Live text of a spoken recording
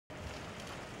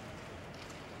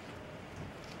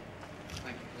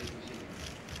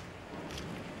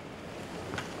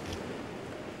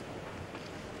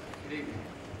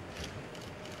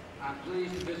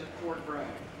Fort Bragg,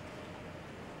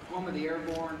 home of the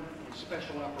Airborne and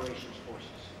Special Operations Forces.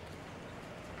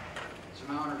 It's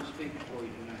an honor to speak before you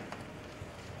tonight.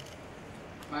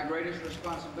 My greatest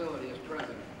responsibility as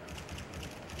President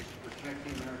is to protect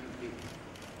the American people.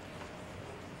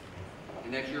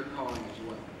 And that's your calling as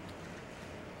well.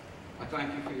 I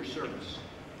thank you for your service,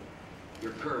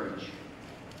 your courage,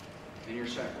 and your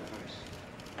sacrifice.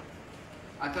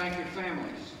 I thank your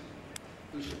families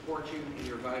who support you in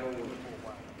your vital work.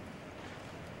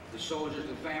 The soldiers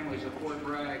and families of Fort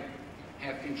Bragg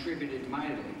have contributed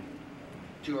mightily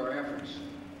to our efforts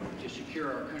to secure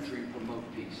our country and promote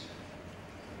peace.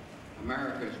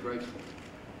 America is grateful,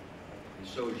 and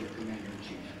so is your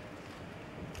Commander-in-Chief.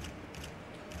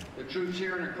 The troops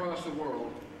here and across the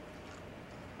world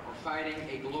are fighting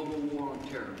a global war on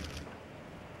terror.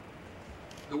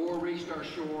 The war reached our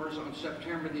shores on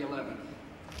September the 11th,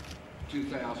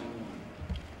 2001.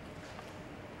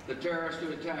 The terrorists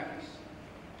who attack us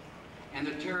and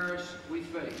the terrorists we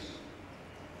face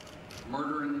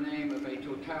murder in the name of a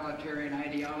totalitarian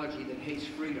ideology that hates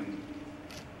freedom,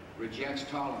 rejects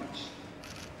tolerance,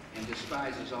 and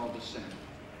despises all dissent.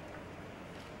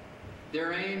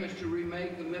 Their aim is to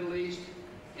remake the Middle East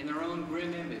in their own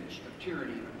grim image of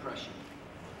tyranny and oppression,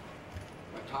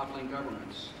 by toppling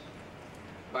governments,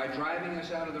 by driving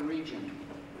us out of the region,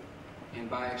 and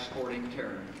by exporting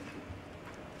terror.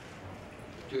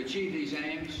 To achieve these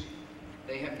aims,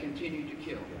 they have continued to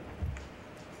kill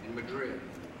in Madrid,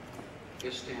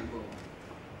 Istanbul,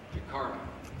 Jakarta,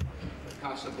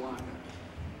 Casablanca,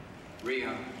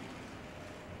 Rio,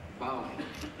 Bali,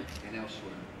 and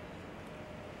elsewhere.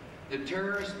 The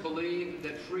terrorists believe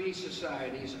that free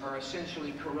societies are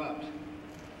essentially corrupt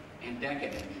and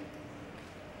decadent,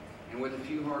 and with a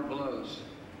few hard blows,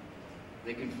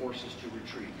 they can force us to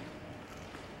retreat.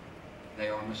 They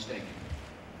are mistaken.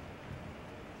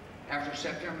 After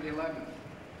September the 11th,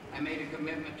 I made a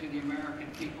commitment to the American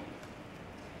people.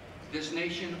 This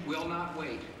nation will not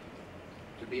wait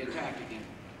to be attacked again.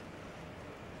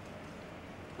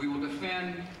 We will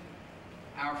defend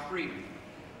our freedom.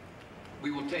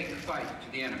 We will take the fight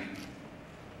to the enemy.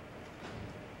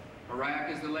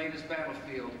 Iraq is the latest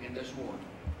battlefield in this war.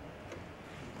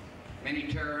 Many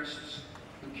terrorists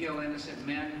who kill innocent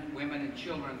men, women, and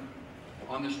children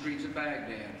on the streets of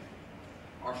Baghdad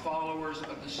are followers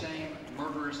of the same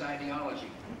murderous ideology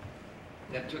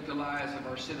that took the lives of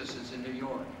our citizens in New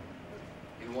York,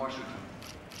 in Washington,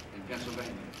 in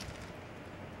Pennsylvania.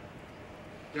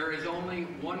 There is only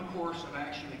one course of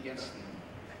action against them: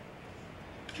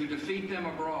 to defeat them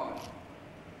abroad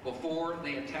before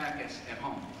they attack us at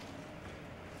home.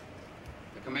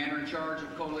 The commander in charge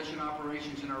of coalition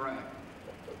operations in Iraq,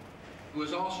 who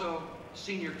is also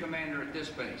senior commander at this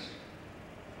base,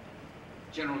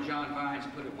 General John Vines,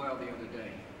 put it well the other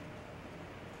day.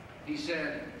 He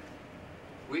said,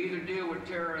 "We either deal with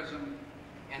terrorism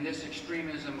and this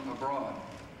extremism abroad,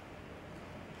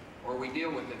 or we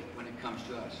deal with it when it comes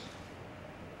to us."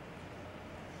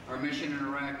 Our mission in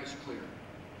Iraq is clear.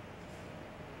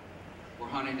 We're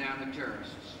hunting down the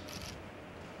terrorists.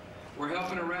 We're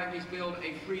helping Iraqis build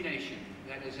a free nation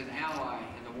that is an ally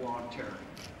in the war on terror.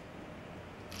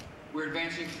 We're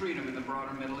advancing freedom in the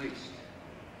broader Middle East.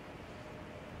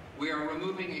 We are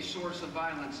removing a source of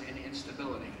violence and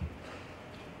instability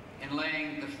and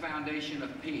laying the foundation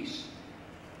of peace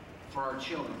for our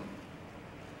children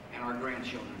and our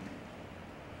grandchildren.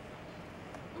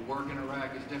 The work in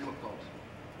Iraq is difficult,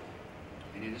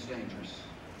 and it is dangerous.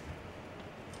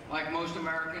 Like most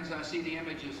Americans, I see the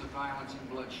images of violence and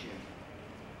bloodshed.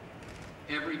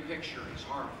 Every picture is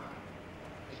horrifying,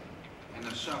 and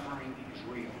the suffering is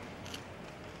real.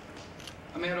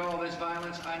 Amid all this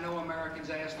violence, I know Americans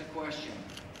ask the question,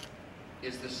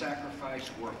 is the sacrifice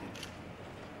worth it?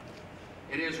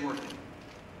 It is worth it,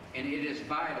 and it is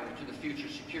vital to the future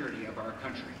security of our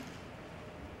country.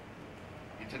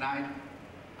 And tonight,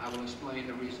 I will explain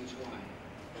the reasons why.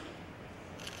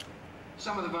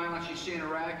 Some of the violence you see in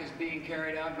Iraq is being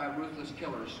carried out by ruthless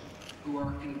killers who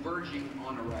are converging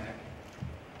on Iraq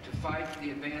to fight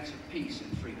the advance of peace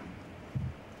and freedom.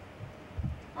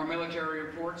 Our military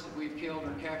reports that we've killed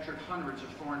or captured hundreds of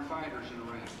foreign fighters in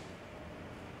Iraq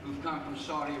who've come from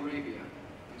Saudi Arabia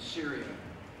and Syria,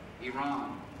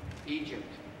 Iran, Egypt,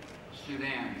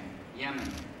 Sudan, Yemen,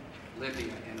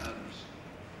 Libya, and others.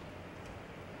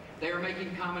 They are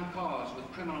making common cause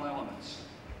with criminal elements,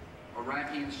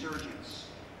 Iraqi insurgents,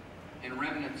 and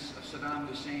remnants of Saddam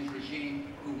Hussein's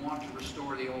regime who want to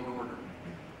restore the old order.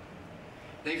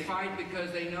 They fight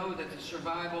because they know that the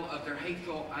survival of their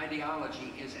hateful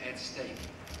ideology is at stake.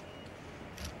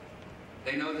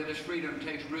 They know that as freedom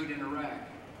takes root in Iraq,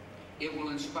 it will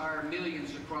inspire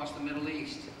millions across the Middle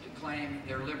East to claim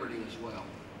their liberty as well.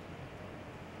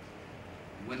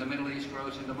 And when the Middle East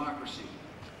grows in democracy,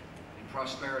 in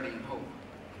prosperity and hope,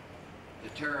 the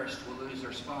terrorists will lose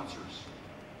their sponsors,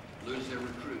 lose their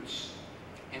recruits,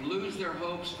 and lose their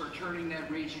hopes for turning that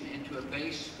region into a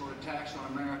base for attacks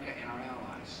on America and our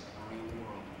allies around the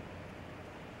world.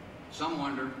 Some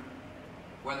wonder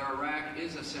whether Iraq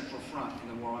is a central front in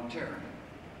the war on terror.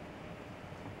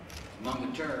 Among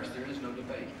the terrorists, there is no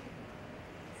debate.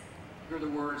 Hear the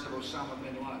words of Osama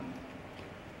bin Laden.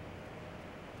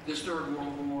 This third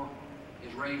world war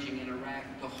is raging in Iraq.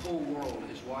 The whole world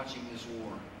is watching this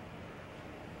war.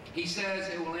 He says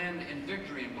it will end in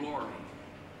victory and glory,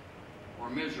 or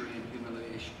misery and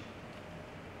humiliation.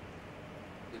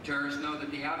 The terrorists know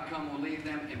that the outcome will leave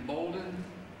them emboldened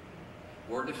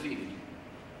or defeated.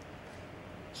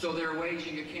 So they're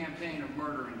waging a campaign of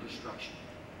murder and destruction.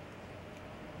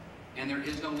 And there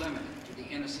is no limit to the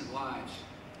innocent lives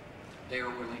they are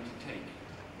willing to take.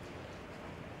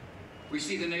 We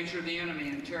see the nature of the enemy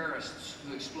in terrorists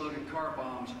who exploded car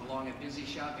bombs along a busy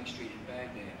shopping street in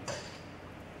Baghdad,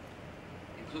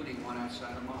 including one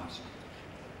outside a mosque.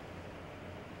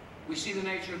 We see the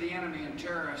nature of the enemy in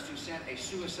terrorists who sent a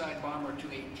suicide bomber to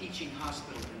a teaching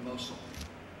hospital in Mosul.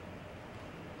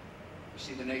 We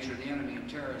see the nature of the enemy in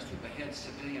terrorists who behead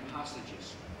civilian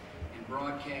hostages and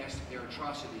broadcast their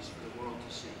atrocities for the world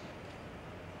to see.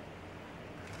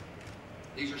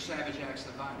 These are savage acts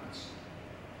of violence.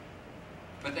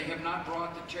 But they have not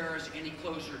brought the terrorists any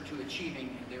closer to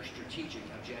achieving their strategic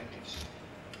objectives.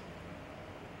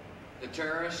 The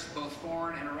terrorists, both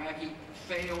foreign and Iraqi,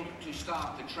 failed to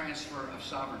stop the transfer of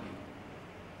sovereignty.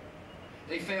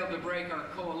 They failed to break our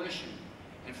coalition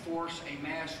and force a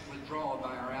mass withdrawal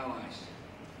by our allies.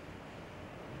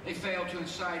 They failed to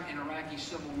incite an Iraqi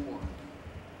civil war.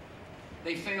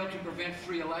 They failed to prevent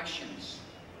free elections.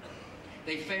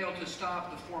 They failed to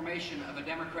stop the formation of a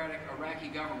democratic Iraqi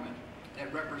government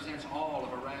that represents all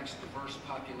of Iraq's diverse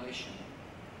population.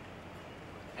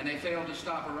 And they failed to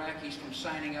stop Iraqis from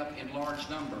signing up in large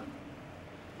number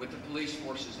with the police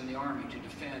forces and the army to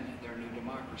defend their new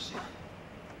democracy.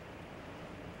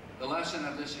 The lesson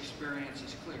of this experience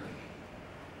is clear.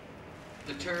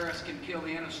 The terrorists can kill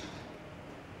the innocent,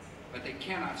 but they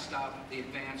cannot stop the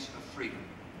advance of freedom.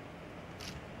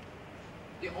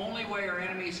 The only way our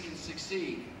enemies can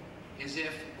succeed is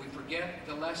if we forget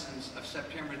the lessons of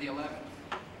September the 11th.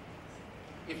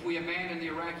 If we abandon the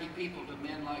Iraqi people to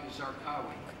men like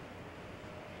Zarqawi,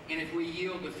 and if we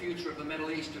yield the future of the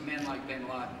Middle East to men like bin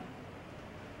Laden,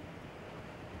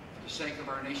 for the sake of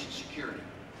our nation's security,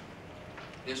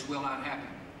 this will not happen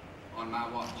on my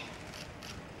watch.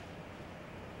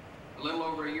 A little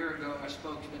over a year ago, I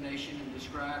spoke to the nation and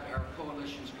described our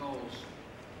coalition's goals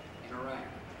in Iraq.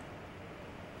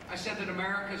 I said that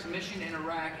America's mission in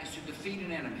Iraq is to defeat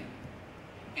an enemy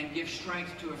and give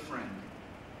strength to a friend.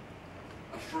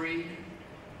 A free,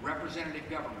 representative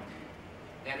government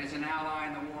that is an ally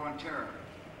in the war on terror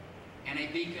and a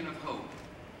beacon of hope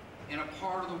in a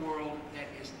part of the world that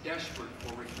is desperate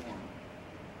for reform.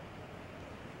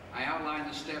 I outlined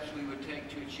the steps we would take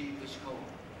to achieve this goal.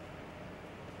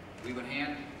 We would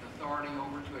hand authority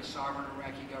over to a sovereign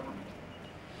Iraqi government.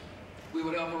 We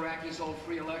would help Iraqis hold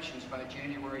free elections by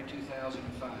January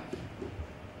 2005.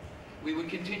 We would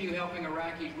continue helping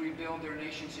Iraqis rebuild their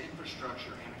nation's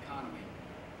infrastructure and economy.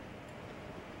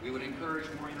 We would encourage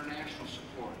more international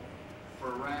support for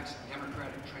Iraq's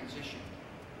democratic transition.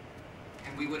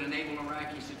 And we would enable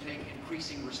Iraqis to take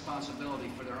increasing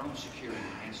responsibility for their own security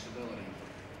and stability.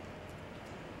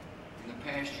 In the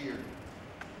past year,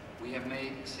 we have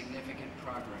made significant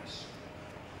progress.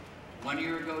 1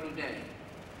 year ago today,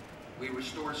 we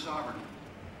restored sovereignty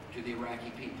to the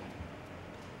Iraqi people.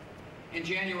 In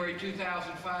January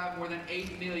 2005, more than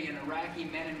 8 million Iraqi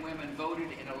men and women voted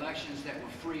in elections that were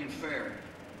free and fair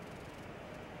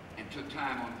and took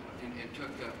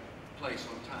place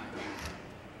on time.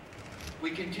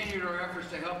 We continued our efforts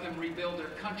to help them rebuild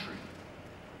their country.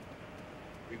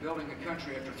 Rebuilding a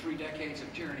country after 3 decades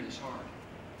of tyranny is hard.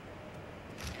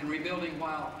 And rebuilding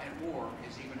while at war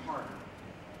is even harder.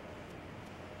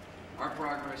 Our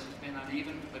progress has been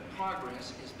uneven, but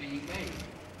progress is being made.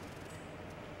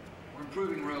 We're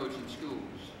improving roads and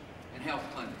schools and health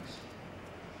clinics.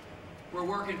 We're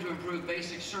working to improve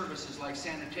basic services like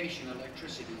sanitation,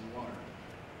 electricity, and water.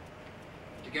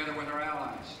 Together with our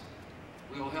allies,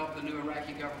 we will help the new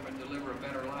Iraqi government deliver a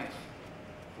better life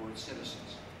for its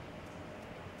citizens.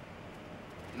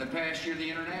 In the past year, the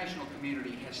international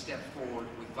community has stepped forward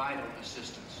with vital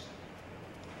assistance.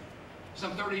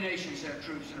 Some 30 nations have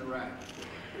troops in Iraq,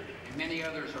 and many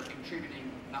others are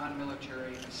contributing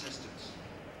non-military assistance.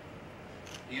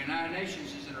 The United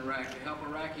Nations is in Iraq to help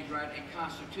Iraqis write a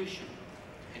constitution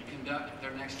and conduct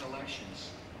their next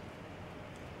elections.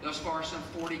 Thus far, some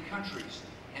 40 countries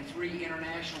and 3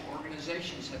 international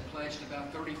organizations have pledged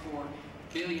about $34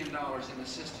 billion in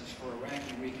assistance for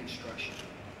Iraqi reconstruction.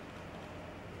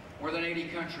 More than 80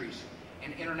 countries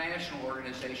and international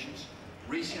organizations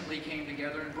recently came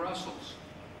together in Brussels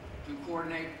to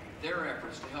coordinate their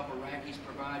efforts to help Iraqis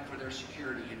provide for their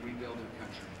security and rebuild their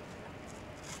country.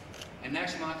 And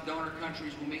next month, donor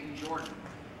countries will meet in Jordan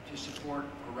to support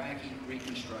Iraqi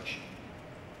reconstruction.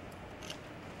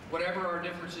 Whatever our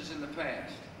differences in the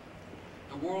past,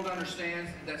 the world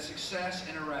understands that success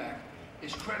in Iraq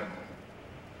is critical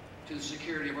to the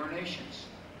security of our nations.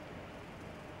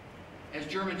 As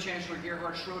German Chancellor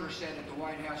Gerhard Schroeder said at the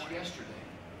White House yesterday,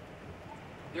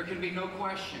 there can be no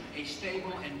question a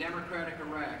stable and democratic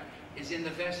Iraq is in the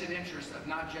vested interest of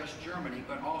not just Germany,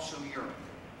 but also Europe.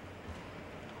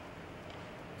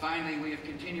 Finally, we have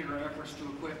continued our efforts to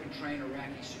equip and train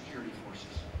Iraqi security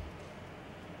forces.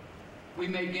 We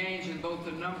made gains in both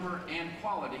the number and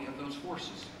quality of those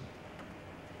forces.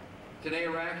 Today,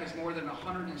 Iraq has more than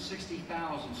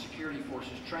 160,000 security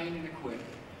forces trained and equipped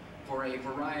for a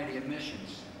variety of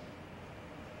missions.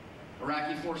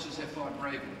 Iraqi forces have fought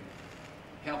bravely,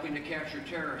 helping to capture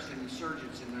terrorists and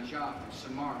insurgents in Najaf,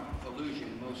 Samarra, Fallujah,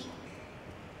 and Mosul.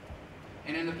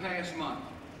 And in the past month,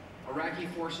 Iraqi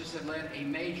forces have led a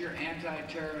major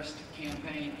anti-terrorist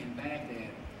campaign in Baghdad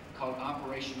called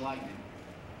Operation Lightning,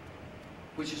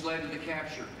 which has led to the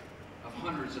capture of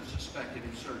hundreds of suspected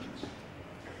insurgents.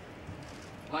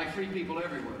 Like free people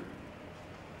everywhere,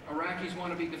 Iraqis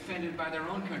want to be defended by their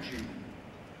own countrymen,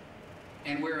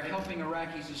 and we're helping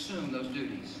Iraqis assume those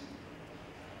duties.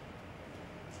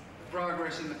 The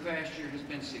progress in the past year has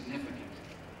been significant,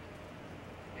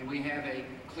 and we have a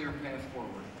clear path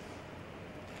forward.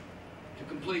 To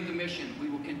complete the mission, we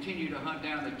will continue to hunt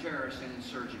down the terrorists and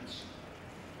insurgents.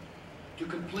 To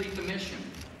complete the mission,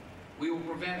 we will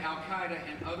prevent Al-Qaeda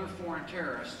and other foreign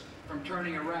terrorists from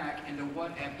turning Iraq into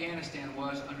what Afghanistan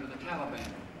was under the Taliban,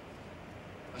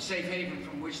 a safe haven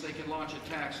from which they could launch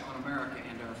attacks on America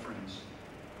and our friends.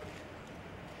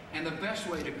 And the best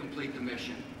way to complete the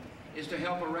mission is to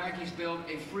help Iraqis build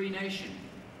a free nation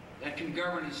that can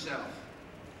govern itself,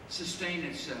 sustain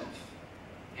itself,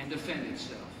 and defend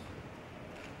itself.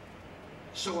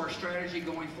 So our strategy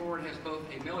going forward has both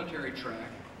a military track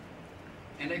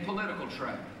and a political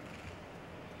track.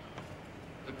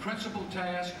 The principal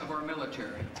task of our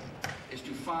military is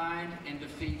to find and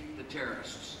defeat the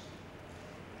terrorists.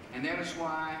 And that is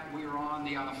why we are on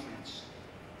the offense.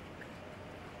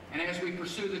 And as we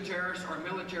pursue the terrorists, our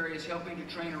military is helping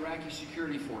to train Iraqi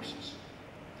security forces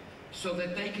so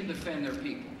that they can defend their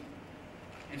people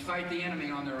and fight the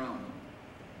enemy on their own.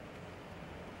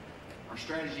 Our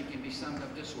strategy can be summed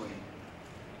up this way.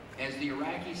 As the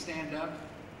Iraqis stand up,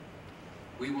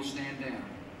 we will stand down.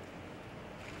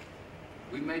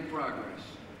 We've made progress,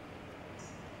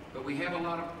 but we have a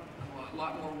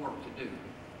lot more work to do.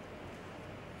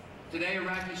 Today,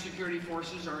 Iraqi security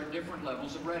forces are at different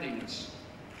levels of readiness.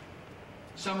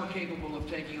 Some are capable of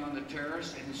taking on the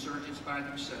terrorists and insurgents by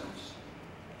themselves.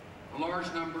 A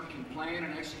large number can plan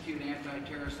and execute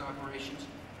anti-terrorist operations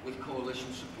with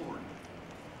coalition support.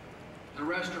 The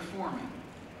rest are forming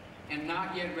and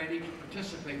not yet ready to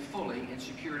participate fully in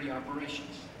security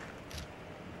operations.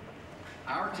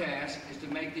 Our task is to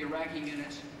make the Iraqi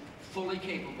units fully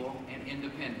capable and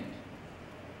independent.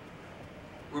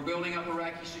 We're building up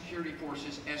Iraqi security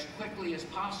forces as quickly as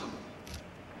possible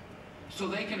so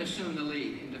they can assume the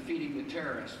lead in defeating the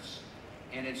terrorists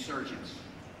and insurgents.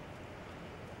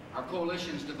 Our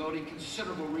coalition is devoting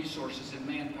considerable resources and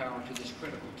manpower to this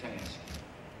critical task.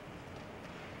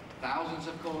 Thousands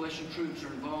of coalition troops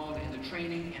are involved in the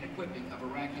training and equipping of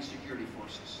Iraqi security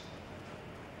forces.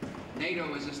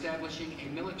 NATO is establishing a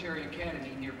military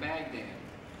academy near Baghdad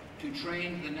to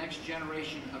train the next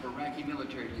generation of Iraqi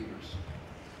military leaders.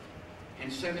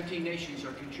 And 17 nations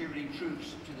are contributing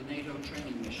troops to the NATO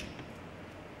training mission.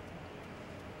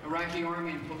 Iraqi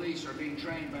army and police are being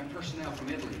trained by personnel from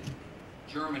Italy,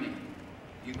 Germany,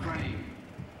 Ukraine,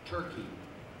 Turkey,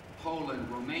 Poland,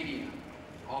 Romania,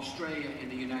 Australia,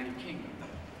 and the United Kingdom.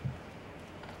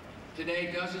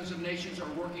 Today, dozens of nations are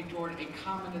working toward a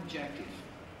common objective,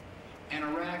 an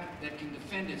Iraq that can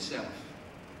defend itself,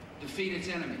 defeat its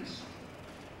enemies,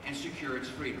 and secure its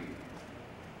freedom.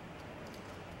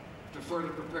 To further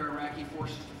prepare Iraqi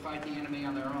forces to fight the enemy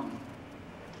on their own,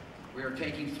 we are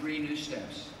taking 3 new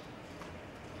steps.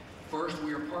 First,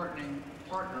 we are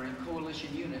partnering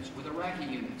coalition units with Iraqi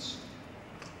units.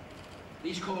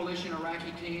 These coalition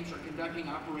Iraqi teams are conducting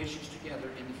operations together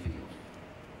in the field.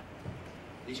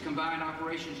 These combined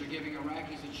operations are giving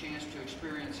Iraqis a chance to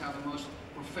experience how the most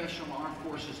professional armed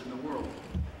forces in the world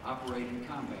operate in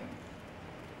combat.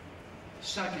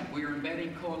 Second, we are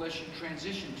embedding coalition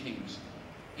transition teams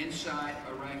inside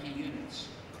Iraqi units.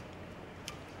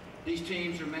 These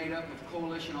teams are made up of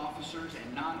coalition officers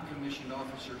and non-commissioned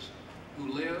officers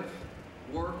who live,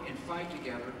 work, and fight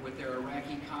together with their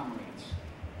Iraqi comrades.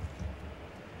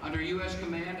 Under U.S.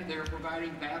 command, they are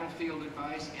providing battlefield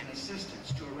advice and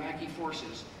assistance to Iraqi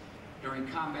forces during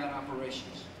combat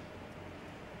operations.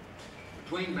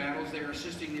 Between battles, they are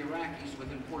assisting the Iraqis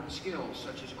with important skills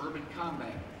such as urban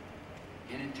combat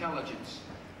and intelligence,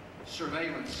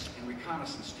 surveillance, and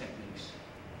reconnaissance techniques.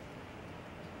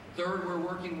 Third, we're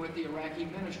working with the Iraqi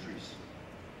ministries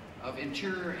of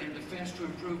Interior and Defense to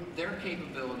improve their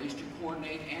capabilities to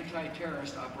coordinate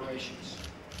anti-terrorist operations.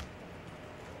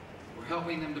 We're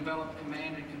helping them develop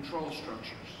command and control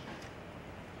structures.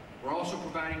 We're also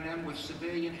providing them with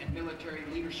civilian and military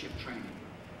leadership training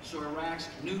so Iraq's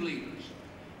new leaders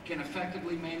can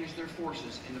effectively manage their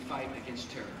forces in the fight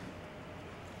against terror.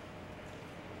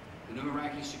 The new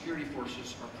Iraqi security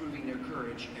forces are proving their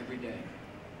courage every day.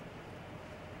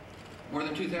 More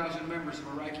than 2,000 members of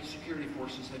Iraqi security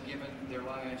forces have given their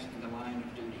lives in the line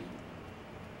of duty.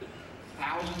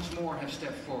 Thousands more have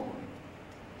stepped forward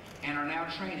and are now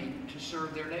training to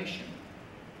serve their nation.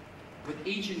 With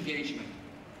each engagement,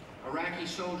 Iraqi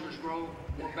soldiers grow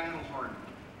more battle-hardened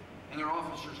and their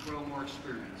officers grow more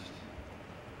experienced.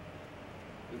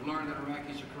 We've learned that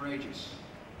Iraqis are courageous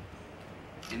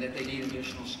and that they need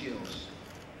additional skills.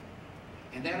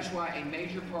 And that is why a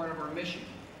major part of our mission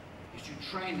is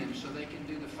to train them so they can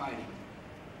do the fighting,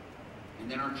 and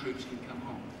then our troops can come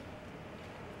home.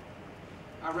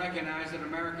 I recognize that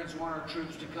Americans want our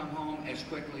troops to come home as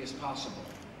quickly as possible.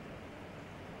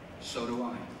 So do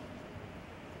I.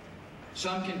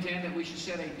 Some contend that we should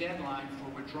set a deadline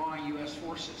for withdrawing U.S.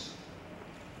 forces.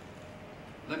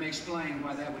 Let me explain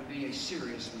why that would be a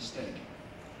serious mistake.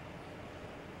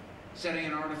 Setting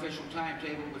an artificial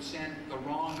timetable would send the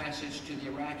wrong message to the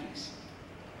Iraqis,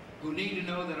 who need to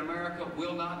know that America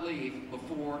will not leave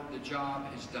before the job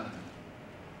is done.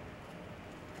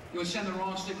 It would send the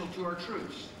wrong signal to our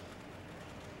troops,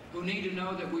 who need to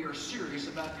know that we are serious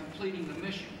about completing the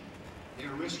mission they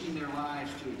are risking their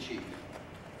lives to achieve.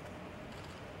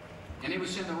 And it would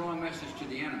send the wrong message to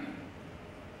the enemy,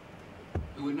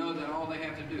 who would know that all they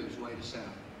have to do is wait us out.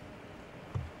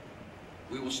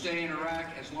 We will stay in Iraq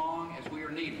as long as we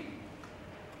are needed,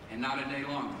 and not a day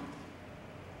longer.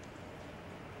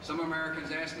 Some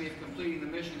Americans ask me if completing the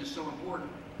mission is so important,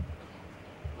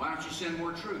 why don't you send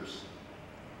more troops?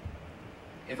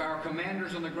 If our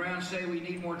commanders on the ground say we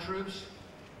need more troops,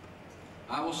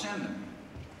 I will send them.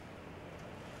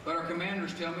 But our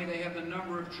commanders tell me they have the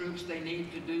number of troops they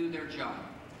need to do their job.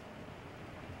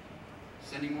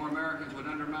 Sending more Americans would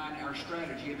undermine our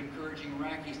strategy of encouraging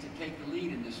Iraqis to take the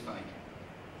lead in this fight.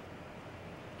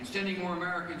 And sending more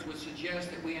Americans would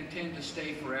suggest that we intend to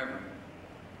stay forever,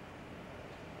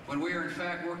 when we are in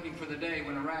fact working for the day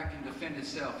when Iraq can defend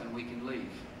itself and we can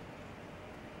leave.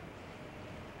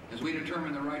 As we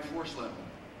determine the right force level,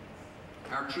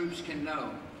 our troops can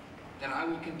know that I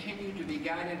will continue to be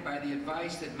guided by the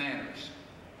advice that matters,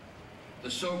 the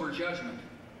sober judgment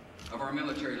of our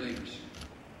military leaders.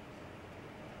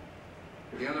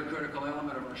 The other critical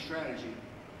element of our strategy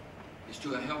is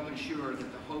to help ensure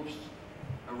that the hopes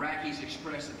Iraqis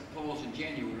expressed at the polls in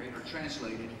January are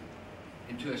translated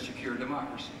into a secure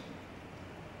democracy.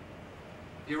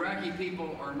 The Iraqi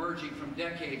people are emerging from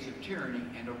decades of tyranny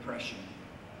and oppression.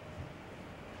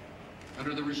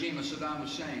 Under the regime of Saddam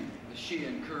Hussein, the Shia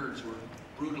and Kurds were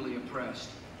brutally oppressed,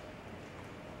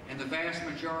 and the vast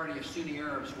majority of Sunni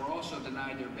Arabs were also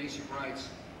denied their basic rights,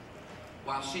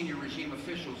 while senior regime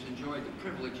officials enjoyed the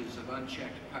privileges of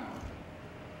unchecked power.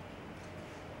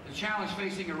 The challenge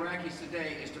facing Iraqis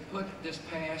today is to put this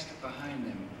past behind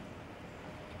them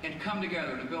and come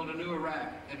together to build a new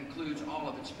Iraq that includes all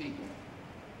of its people.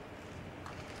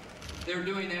 They're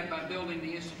doing that by building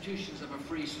the institutions of a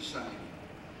free society.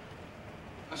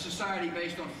 A society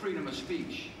based on freedom of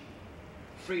speech,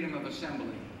 freedom of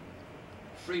assembly,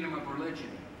 freedom of religion,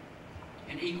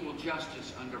 and equal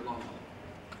justice under law.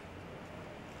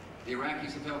 The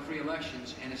Iraqis have held free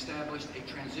elections and established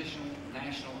a transitional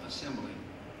national assembly.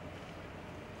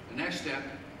 The next step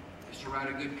is to write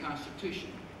a good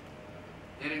constitution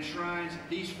that enshrines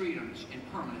these freedoms in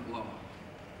permanent law.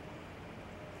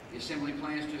 The Assembly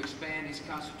plans to expand its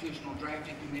constitutional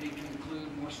drafting committee to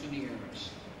include more Sunni Arabs.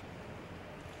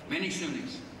 Many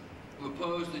Sunnis who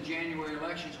opposed the January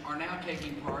elections are now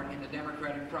taking part in the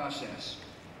democratic process,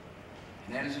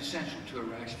 and that is essential to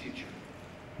Iraq's future.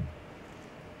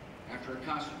 After a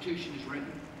constitution is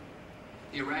written,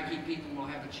 the Iraqi people will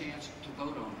have a chance to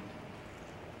vote on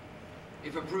it.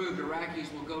 If approved,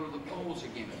 Iraqis will go to the polls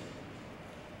again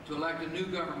to elect a new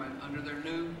government under their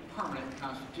new permanent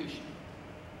constitution.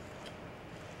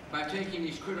 By taking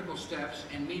these critical steps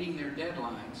and meeting their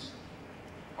deadlines,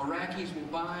 Iraqis will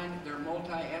bind their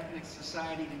multi-ethnic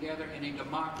society together in a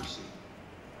democracy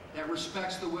that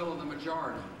respects the will of the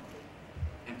majority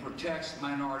and protects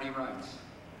minority rights.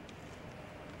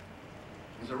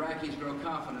 As Iraqis grow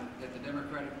confident that the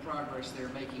democratic progress they are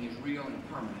making is real and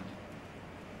permanent,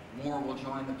 more will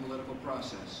join the political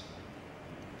process.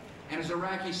 And as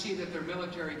Iraqis see that their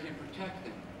military can protect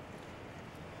them,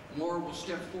 more will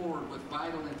step forward with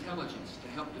vital intelligence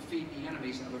to help defeat the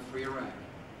enemies of a free Iraq.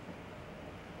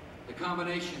 The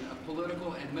combination of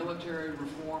political and military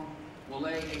reform will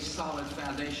lay a solid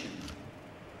foundation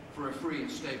for a free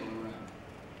and stable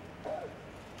Iraq.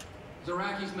 As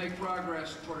Iraqis make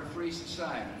progress toward a free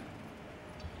society,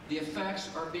 the effects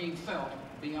are being felt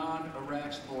beyond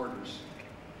Iraq's borders.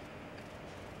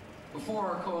 Before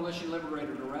our coalition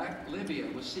liberated Iraq, Libya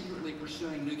was secretly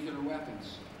pursuing nuclear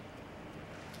weapons.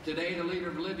 Today, the leader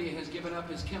of Libya has given up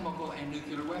his chemical and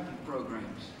nuclear weapon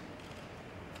programs.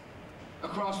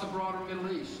 Across the broader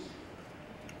Middle East,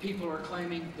 people are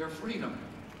claiming their freedom.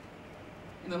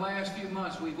 In the last few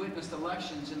months, we've witnessed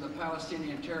elections in the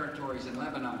Palestinian territories in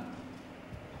Lebanon.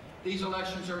 These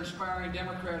elections are inspiring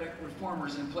democratic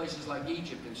reformers in places like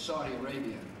Egypt and Saudi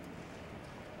Arabia.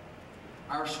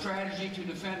 Our strategy to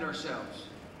defend ourselves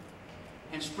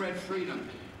and spread freedom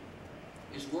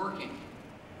is working.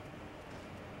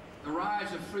 The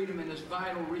rise of freedom in this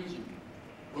vital region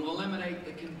will eliminate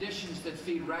the conditions that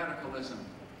feed radicalism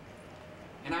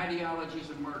and ideologies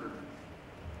of murder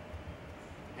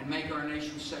and make our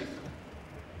nation safer.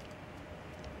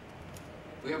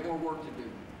 We have more work to do,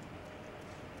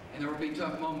 and there will be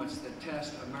tough moments that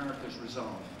test America's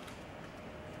resolve.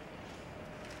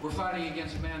 We're fighting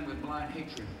against men with blind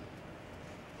hatred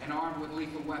and armed with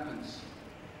lethal weapons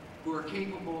who are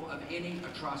capable of any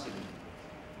atrocity.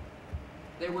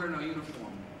 They wear no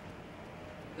uniform.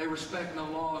 They respect no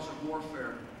laws of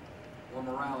warfare or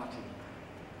morality.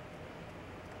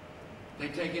 They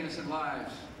take innocent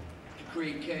lives to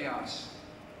create chaos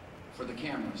for the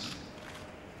cameras.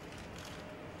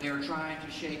 They are trying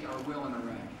to shake our will in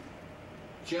Iraq,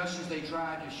 just as they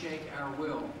tried to shake our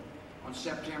will on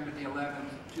September the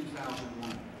 11th,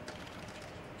 2001.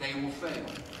 They will fail.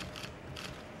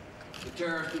 The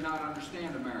terrorists do not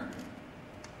understand America.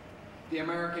 The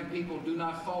American people do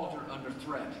not falter under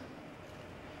threat.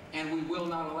 And we will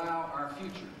not allow our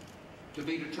future to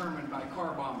be determined by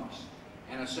car bombers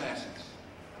and assassins.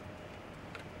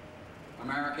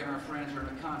 America and our friends are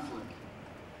in a conflict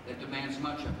that demands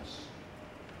much of us.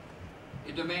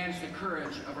 It demands the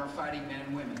courage of our fighting men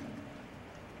and women.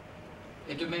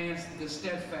 It demands the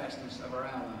steadfastness of our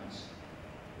allies.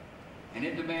 And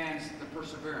it demands the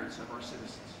perseverance of our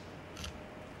citizens.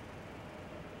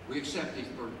 We accept these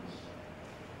burdens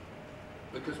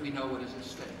because we know what is at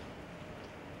stake.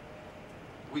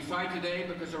 We fight today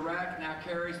because Iraq now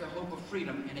carries the hope of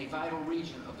freedom in a vital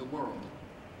region of the world.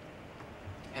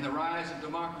 And the rise of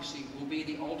democracy will be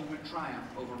the ultimate triumph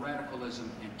over radicalism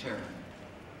and terror.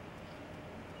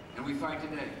 And we fight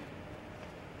today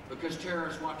because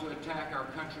terrorists want to attack our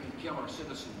country and kill our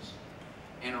citizens.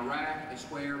 And Iraq is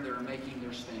where they're making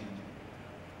their stand.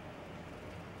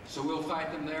 So we'll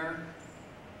fight them there,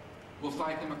 we'll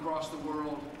fight them across the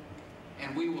world,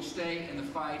 and we will stay in the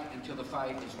fight until the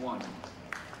fight is won.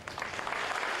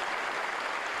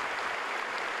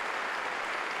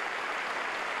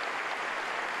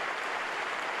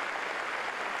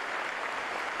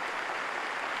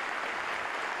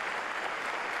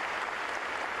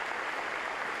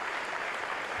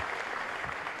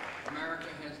 America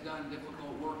has done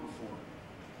difficult work before.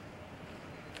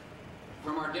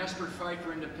 From our desperate fight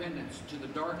for independence to the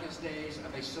darkest days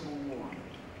of a civil war,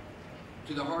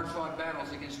 to the hard-fought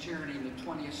battles against tyranny in the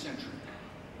 20th century,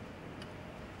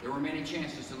 there were many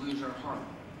chances to lose our heart,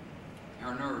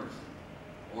 our nerve,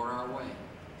 or our way.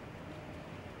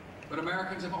 But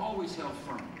Americans have always held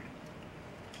firm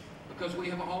because we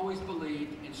have always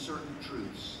believed in certain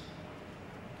truths.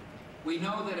 We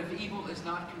know that if evil is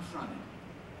not confronted,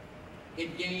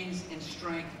 it gains in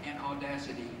strength and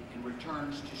audacity and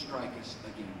returns to strike us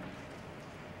again.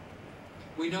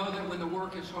 We know that when the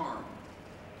work is hard,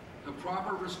 the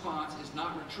proper response is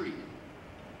not retreat,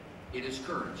 it is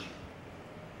courage.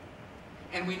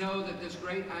 And we know that this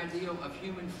great ideal of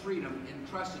human freedom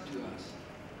entrusted to us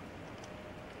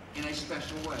in a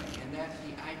special way, and that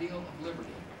the ideal of liberty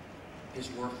is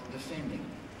worth defending.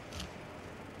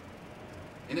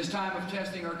 In this time of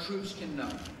testing, our troops can know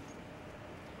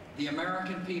the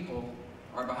American people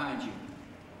are behind you.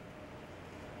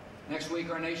 Next week,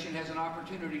 our nation has an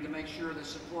opportunity to make sure that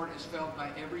support is felt by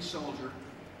every soldier,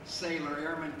 sailor,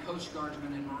 airman, Coast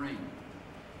Guardsman, and Marine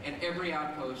at every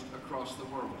outpost across the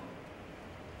world.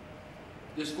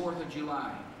 This 4th of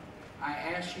July, I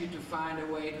ask you to find a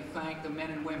way to thank the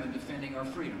men and women defending our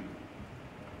freedom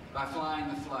by flying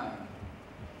the flag,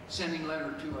 sending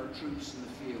letter to our troops in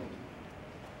the field,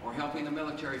 or helping the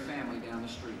military family down the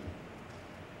street.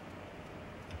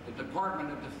 The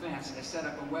Department of Defense has set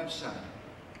up a website,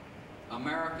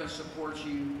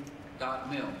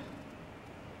 americasupportsyou.mil.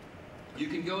 You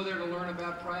can go there to learn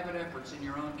about private efforts in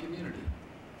your own community.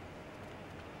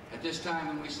 At this time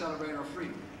when we celebrate our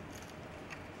freedom,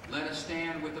 let us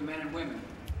stand with the men and women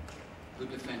who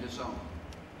defend us all.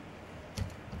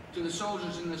 To the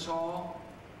soldiers in this hall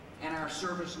and our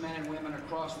servicemen and women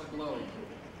across the globe,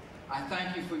 I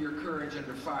thank you for your courage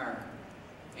under fire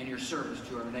and your service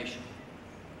to our nation.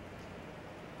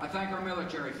 I thank our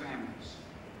military families.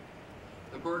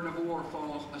 The burden of war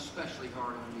falls especially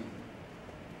hard on you.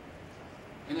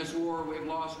 In this war, we have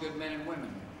lost good men and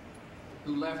women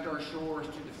who left our shores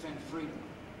to defend freedom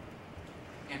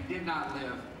and did not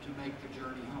live to make the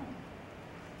journey home.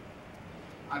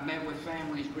 I've met with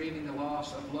families grieving the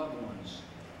loss of loved ones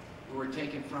who were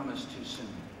taken from us too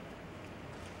soon.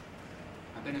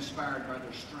 I've been inspired by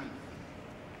their strength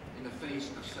in the face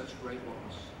of such great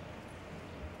loss.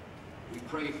 We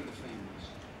pray for the families.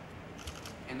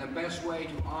 And the best way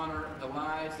to honor the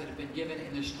lives that have been given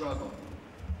in this struggle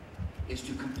is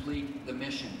to complete the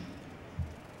mission.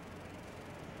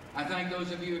 I thank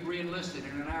those of you who re-enlisted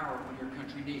in an hour when your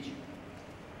country needs you.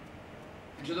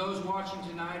 And to those watching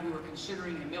tonight who are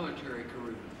considering a military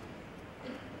career,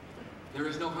 there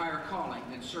is no higher calling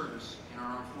than service in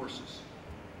our armed forces.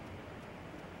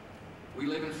 We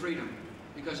live in freedom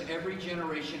because every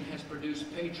generation has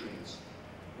produced patriots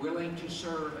willing to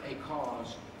serve a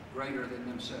cause greater than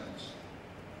themselves.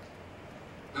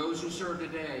 Those who serve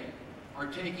today are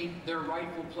taking their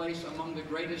rightful place among the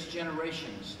greatest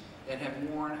generations that have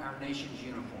worn our nation's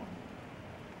uniform.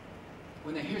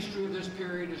 When the history of this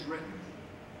period is written,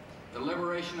 the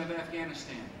liberation of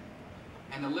Afghanistan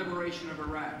and the liberation of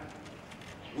Iraq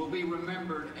will be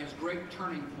remembered as great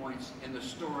turning points in the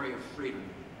story of freedom.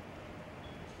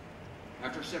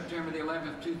 After September the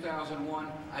 11th, 2001,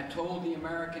 I told the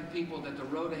American people that the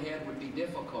road ahead would be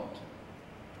difficult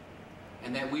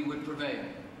and that we would prevail.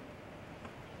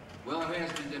 Well, it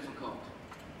has been difficult,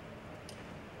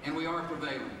 and we are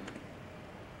prevailing.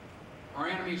 Our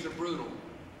enemies are brutal,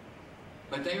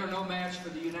 but they are no match for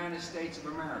the United States of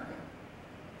America,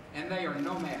 and they are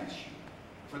no match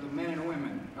for the men and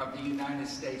women of the United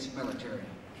States military.